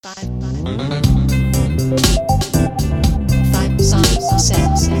Hi,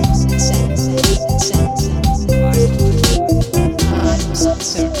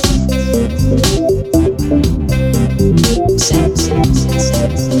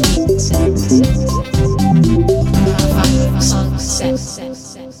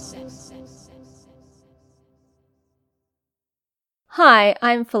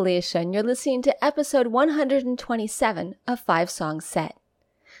 I'm Felicia, and you're listening to episode 127 of 5 Songs Set.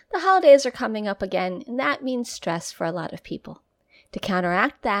 The holidays are coming up again, and that means stress for a lot of people. To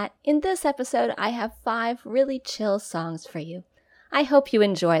counteract that, in this episode, I have 5 really chill songs for you. I hope you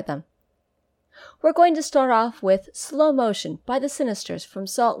enjoy them. We're going to start off with Slow Motion by the Sinisters from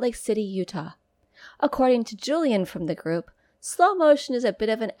Salt Lake City, Utah. According to Julian from the group, Slow Motion is a bit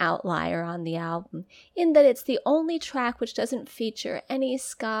of an outlier on the album in that it's the only track which doesn't feature any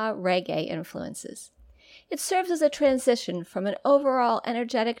ska reggae influences. It serves as a transition from an overall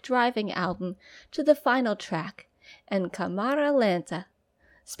energetic driving album to the final track, En Cámara Lenta,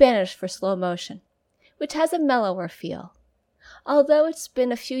 Spanish for slow motion, which has a mellower feel. Although it's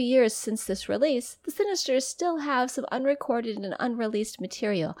been a few years since this release, the Sinisters still have some unrecorded and unreleased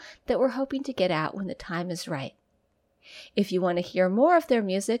material that we're hoping to get out when the time is right. If you want to hear more of their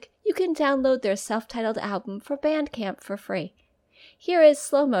music, you can download their self-titled album for Bandcamp for free. Here is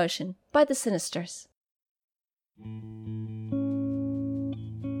Slow Motion by the Sinisters.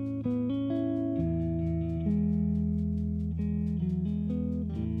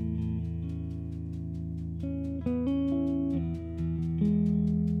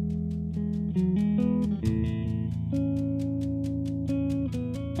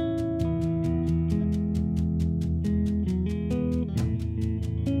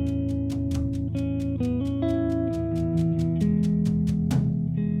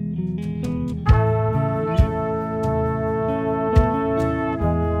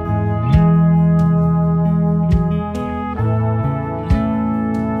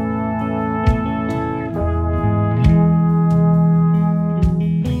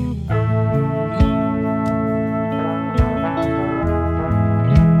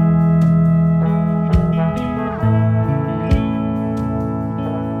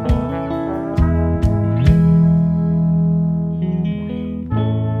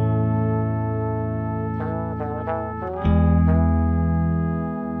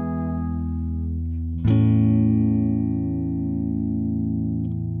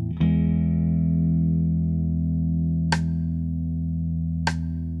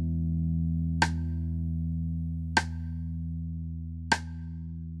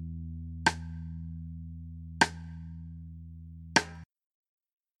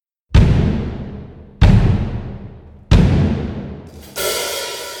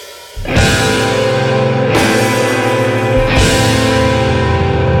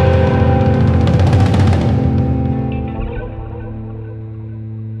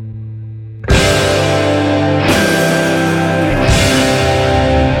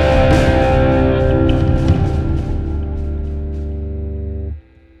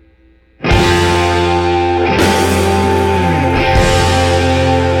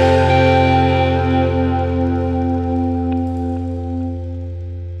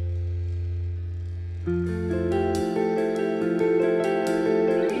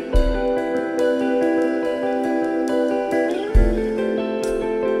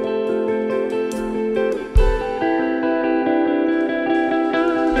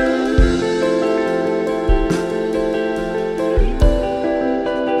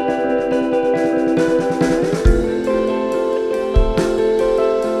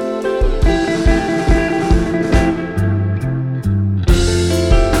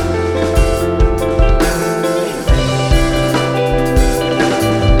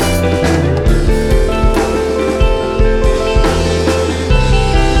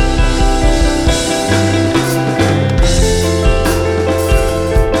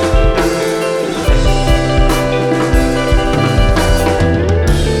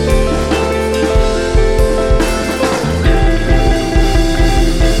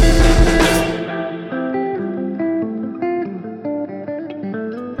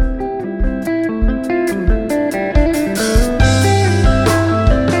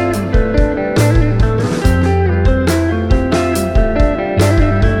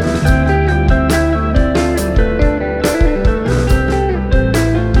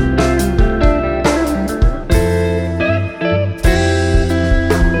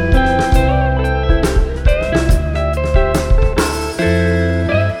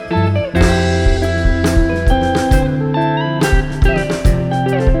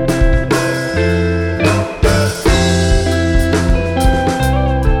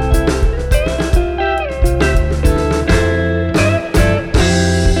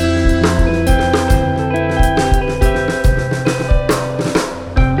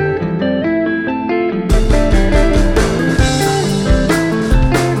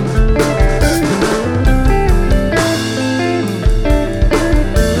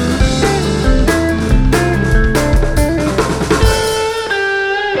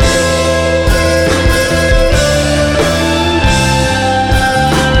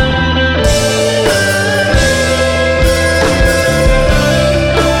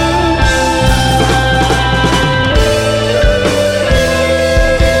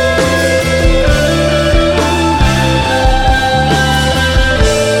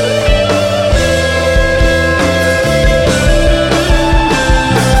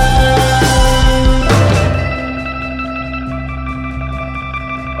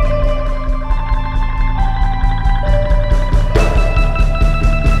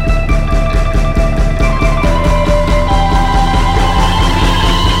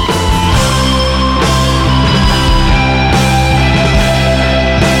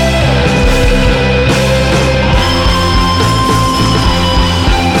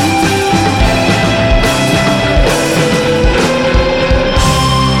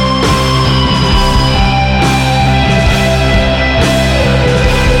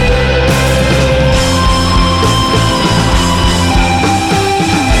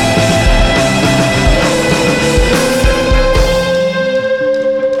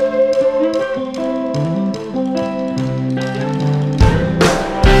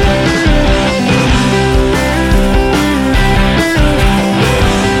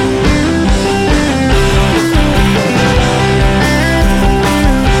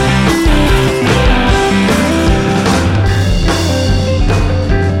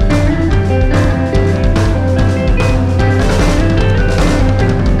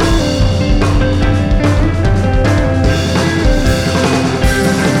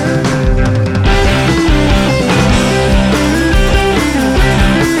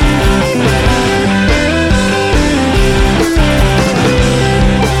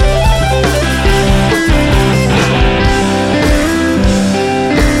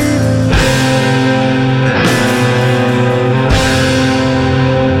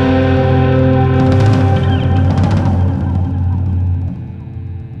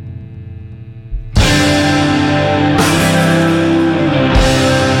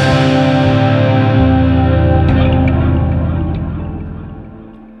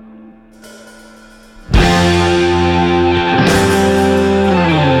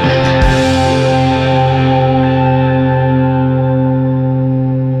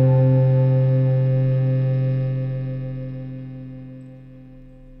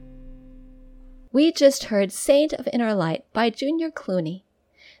 We just heard Saint of Inner Light by Junior Clooney.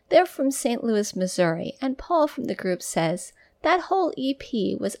 They're from St. Louis, Missouri, and Paul from the group says, that whole EP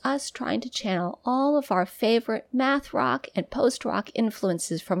was us trying to channel all of our favorite math rock and post-rock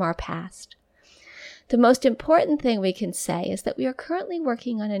influences from our past. The most important thing we can say is that we are currently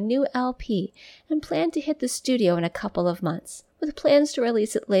working on a new LP and plan to hit the studio in a couple of months, with plans to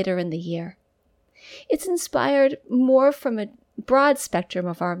release it later in the year. It's inspired more from a broad spectrum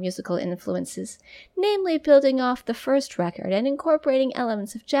of our musical influences, namely building off the first record and incorporating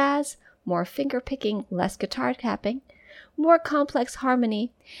elements of jazz, more finger-picking, less guitar tapping, more complex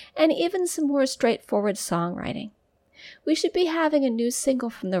harmony, and even some more straightforward songwriting. We should be having a new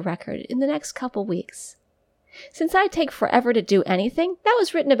single from the record in the next couple weeks. Since I take forever to do anything, that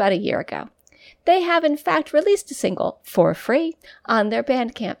was written about a year ago. They have in fact released a single, for free, on their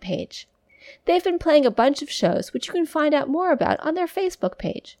Bandcamp page. They've been playing a bunch of shows, which you can find out more about on their Facebook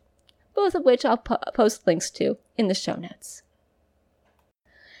page, both of which I'll post links to in the show notes.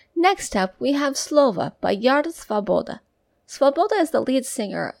 Next up, we have Slova by Jarda Svoboda. Svoboda is the lead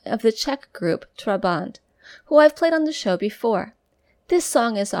singer of the Czech group Trabant, who I've played on the show before. This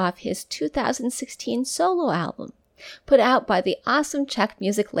song is off his 2016 solo album, put out by the awesome Czech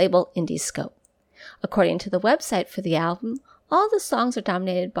music label Indiscope. According to the website for the album, all the songs are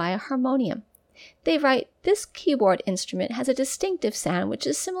dominated by a harmonium. They write, this keyboard instrument has a distinctive sound which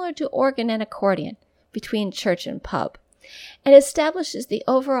is similar to organ and accordion, between church and pub, and establishes the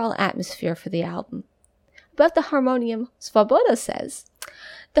overall atmosphere for the album. About the harmonium, Svoboda says,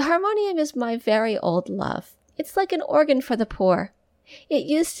 the harmonium is my very old love. It's like an organ for the poor. It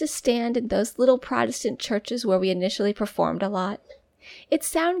used to stand in those little Protestant churches where we initially performed a lot. Its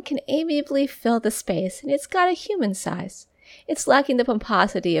sound can amiably fill the space, and it's got a human size. It's lacking the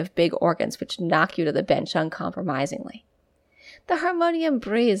pomposity of big organs which knock you to the bench uncompromisingly. The harmonium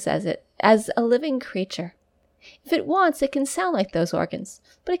breathes as a living creature. If it wants, it can sound like those organs,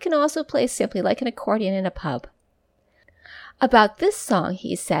 but it can also play simply like an accordion in a pub. About this song,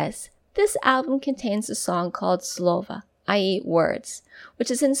 he says, this album contains a song called Slova, i.e. words,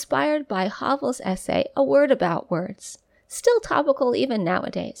 which is inspired by Havel's essay, A Word About Words, still topical even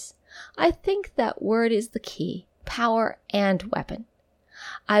nowadays. I think that word is the key, power and weapon.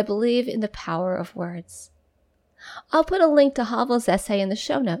 I believe in the power of words. I'll put a link to Havel's essay in the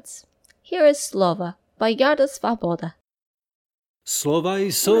show notes. Here is Slova by Jarda Svoboda. Slova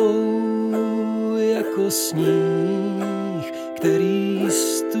jsou jako sníh, který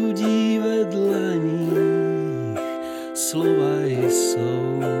studí ve dlaních. Slova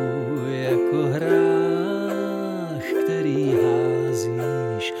jsou jako hrách, který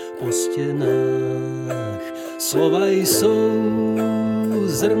házíš po stěnách. Slova jsou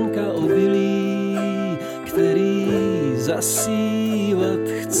zrnka obilí, který zasívat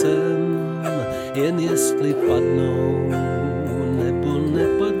chcem, jen jestli padnou nebo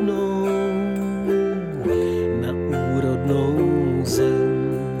nepadnou na úrodnou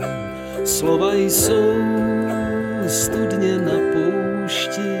zem. Slova jsou studně na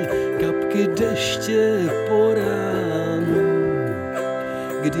poušti, kapky deště po ránu,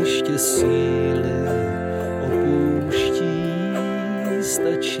 když tě síly opouští,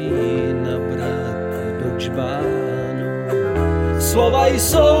 stačí nabrat do džbánu. Slova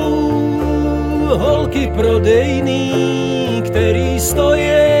jsou holky prodejný, který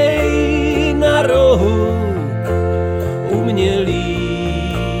stojí na rohu, umělý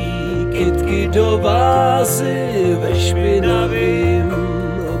kytky do vázy ve špinavým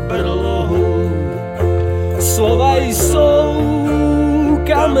brlohu. Slova jsou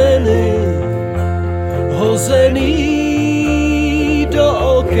kameny hozený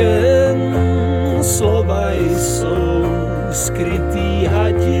do oken. Slova jsou skrytý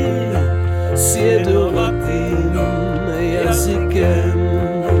hadi s jedovatým jazykem.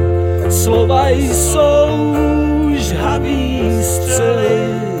 Slova jsou žhavý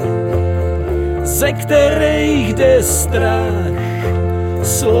střely, ze kterých jde strach.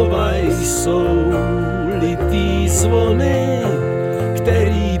 Slova jsou litý zvony,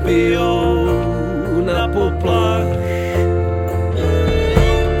 který bijou na poplach.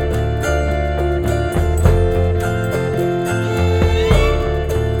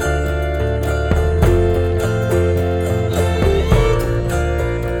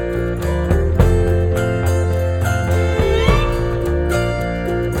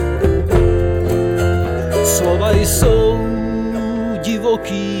 Slova jsou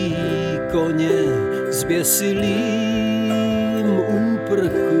divoký koně zběsilým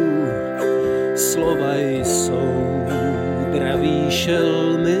úprku. Slova jsou draví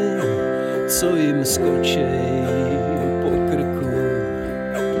šelmy, co jim skočej po krku.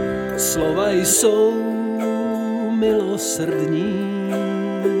 Slova jsou milosrdní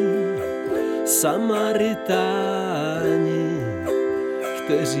Samaritáni,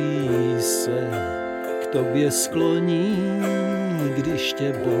 kteří se k tobě skloní, když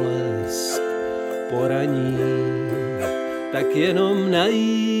tě bolest poraní. Tak jenom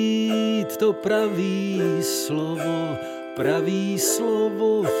najít to pravý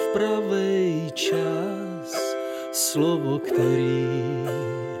slovo v pravej čas, slovo, který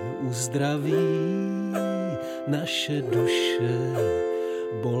uzdraví naše duše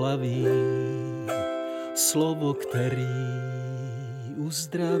bolavý, slovo, který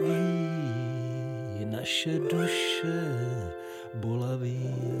uzdraví naše duše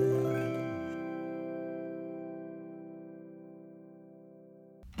bolavý.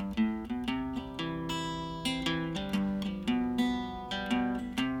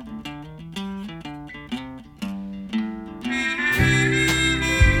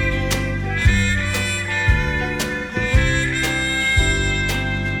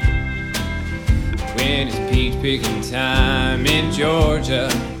 When it's peach picking time in Georgia,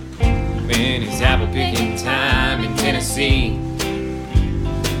 when it's apple picking time in Tennessee,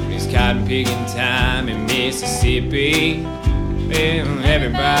 when it's cotton picking time in Mississippi, well,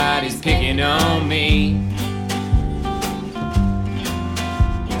 everybody's picking on me.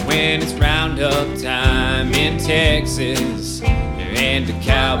 When it's roundup time in Texas, and the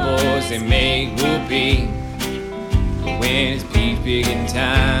cowboys they make whoopee. When it's peach picking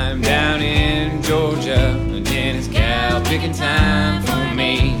time down in Georgia, and then it's cow picking time for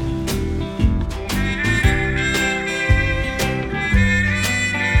me.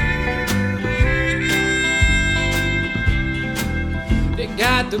 They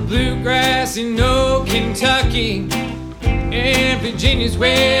got the bluegrass in old Kentucky, and Virginia's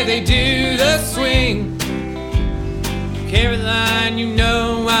where they do the swing. Caroline, you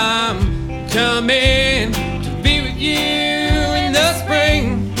know I'm coming to be with you in the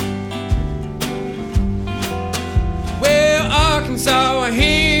spring. Well, Arkansas, I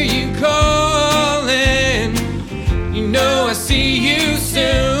hear you calling. You know I see you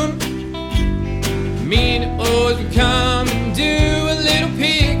soon. Me and the boys will come and do a little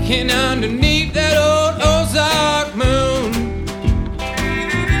picking underneath that old Ozark moon.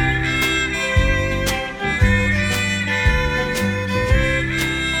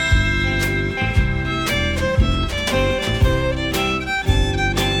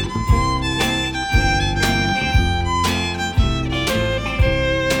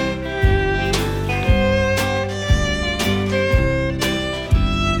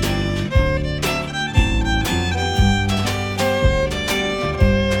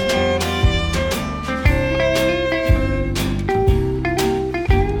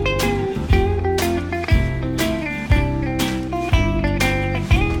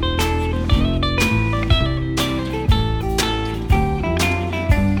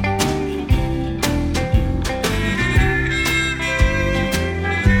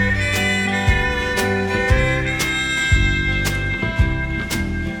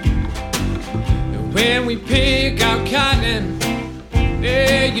 When we pick our cotton,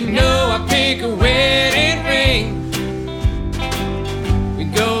 yeah, you know I pick a wedding ring. We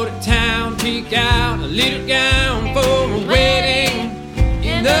go to town, pick out a little gown for a wedding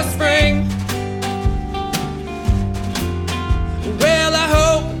in the spring. Well, I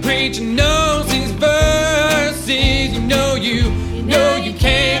hope the preacher knows these verses. You know you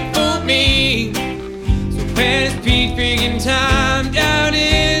can't fool me. So when it's peach picking time down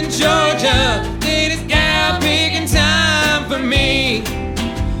in Georgia, picking time for me.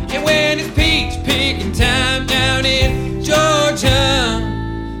 And when it's peach picking time down in Georgia,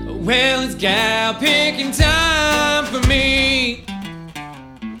 well, it's gal picking time for me.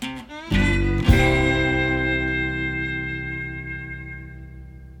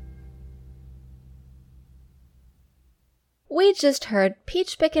 We just heard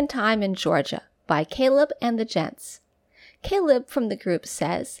Peach Pickin' Time in Georgia by Caleb and the Gents. Caleb from the group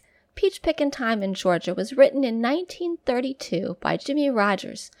says, Peach Pickin' Time in Georgia was written in 1932 by Jimmie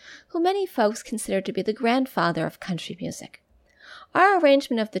Rodgers, who many folks consider to be the grandfather of country music. Our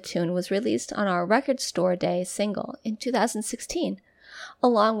arrangement of the tune was released on our Record Store Day single in 2016,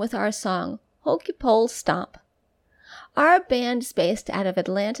 along with our song Hokey Pole Stomp. Our band is based out of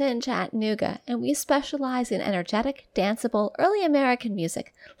Atlanta and Chattanooga, and we specialize in energetic, danceable, early American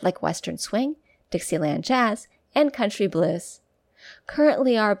music like Western swing, Dixieland jazz, and country blues.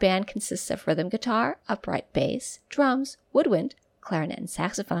 Currently, our band consists of rhythm guitar, upright bass, drums, woodwind, clarinet and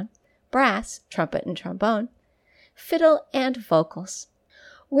saxophone, brass, trumpet and trombone, fiddle, and vocals.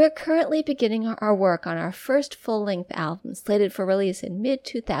 We're currently beginning our work on our first full-length album, slated for release in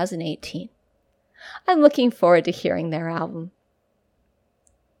mid-2018. I'm looking forward to hearing their album.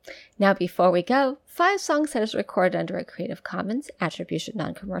 Now, before we go, Five Song Set is recorded under a Creative Commons Attribution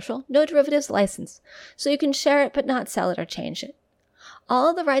Non-Commercial, No Derivatives license, so you can share it but not sell it or change it. All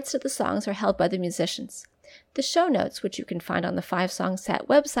of the rights to the songs are held by the musicians. The show notes, which you can find on the Five Song Set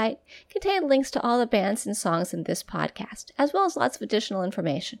website, contain links to all the bands and songs in this podcast, as well as lots of additional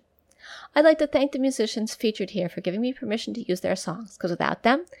information. I'd like to thank the musicians featured here for giving me permission to use their songs, because without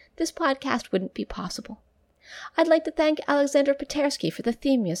them, this podcast wouldn't be possible. I'd like to thank Alexander Petersky for the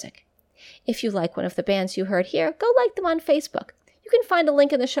theme music. If you like one of the bands you heard here, go like them on Facebook. You can find a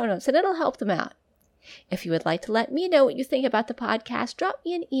link in the show notes and it'll help them out. If you would like to let me know what you think about the podcast, drop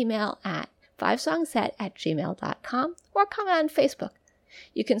me an email at fivesongset@gmail.com or comment on Facebook.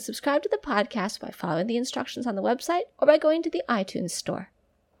 You can subscribe to the podcast by following the instructions on the website or by going to the iTunes store.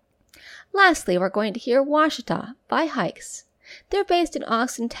 Lastly, we're going to hear Washita by Hikes. They're based in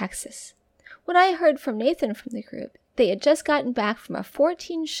Austin, Texas. When I heard from Nathan from the group, they had just gotten back from a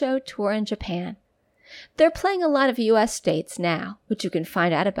 14-show tour in Japan. They're playing a lot of U.S. states now, which you can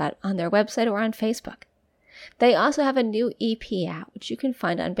find out about on their website or on Facebook. They also have a new EP out, which you can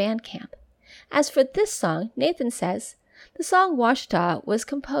find on Bandcamp. As for this song, Nathan says, the song Washita was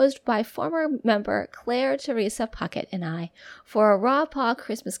composed by former member Claire Teresa Puckett and I for a Raw Paw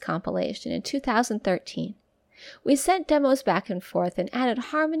Christmas compilation in 2013. We sent demos back and forth and added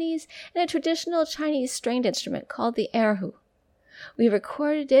harmonies and a traditional Chinese stringed instrument called the erhu. We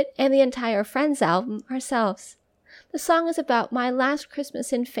recorded it and the entire Friends album ourselves. The song is about my last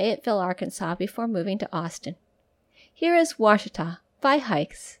Christmas in Fayetteville, Arkansas before moving to Austin. Here is Washita by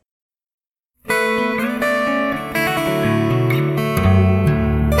Hikes.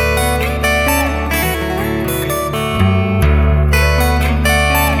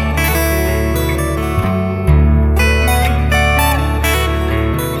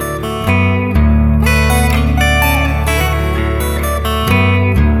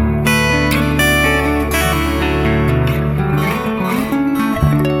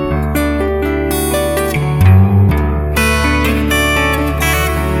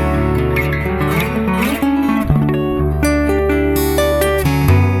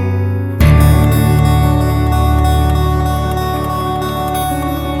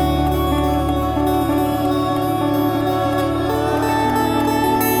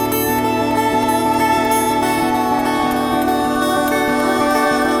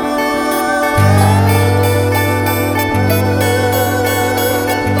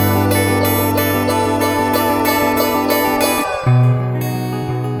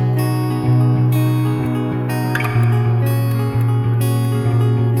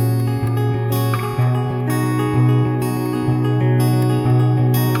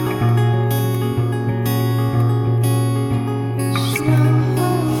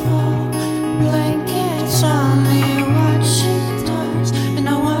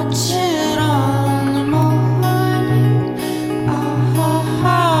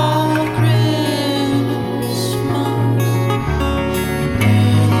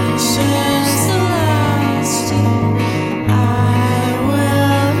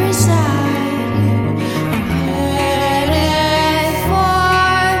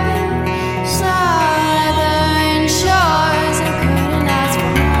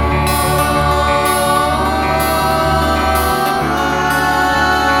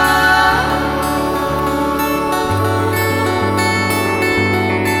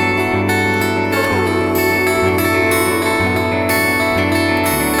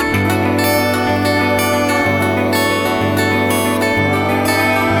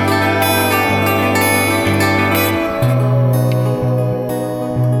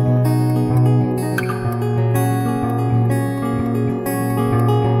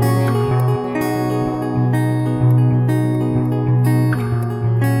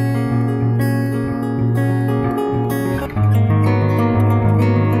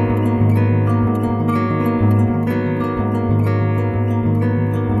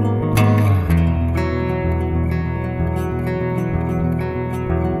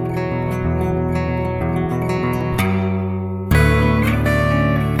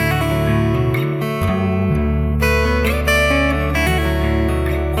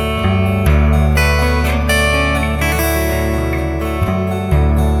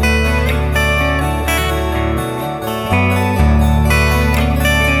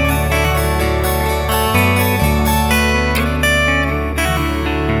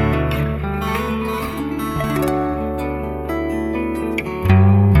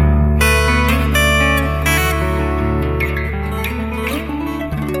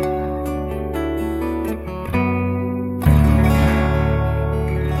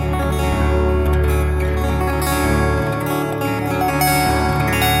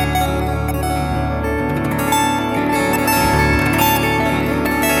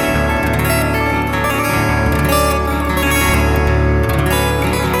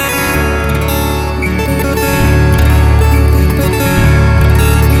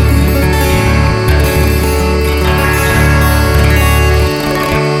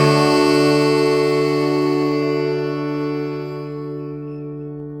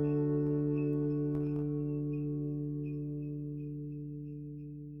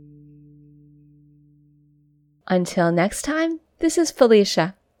 Until next time, this is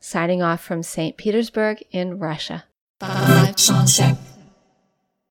Felicia, signing off from St. Petersburg in Russia. 5 Song Set.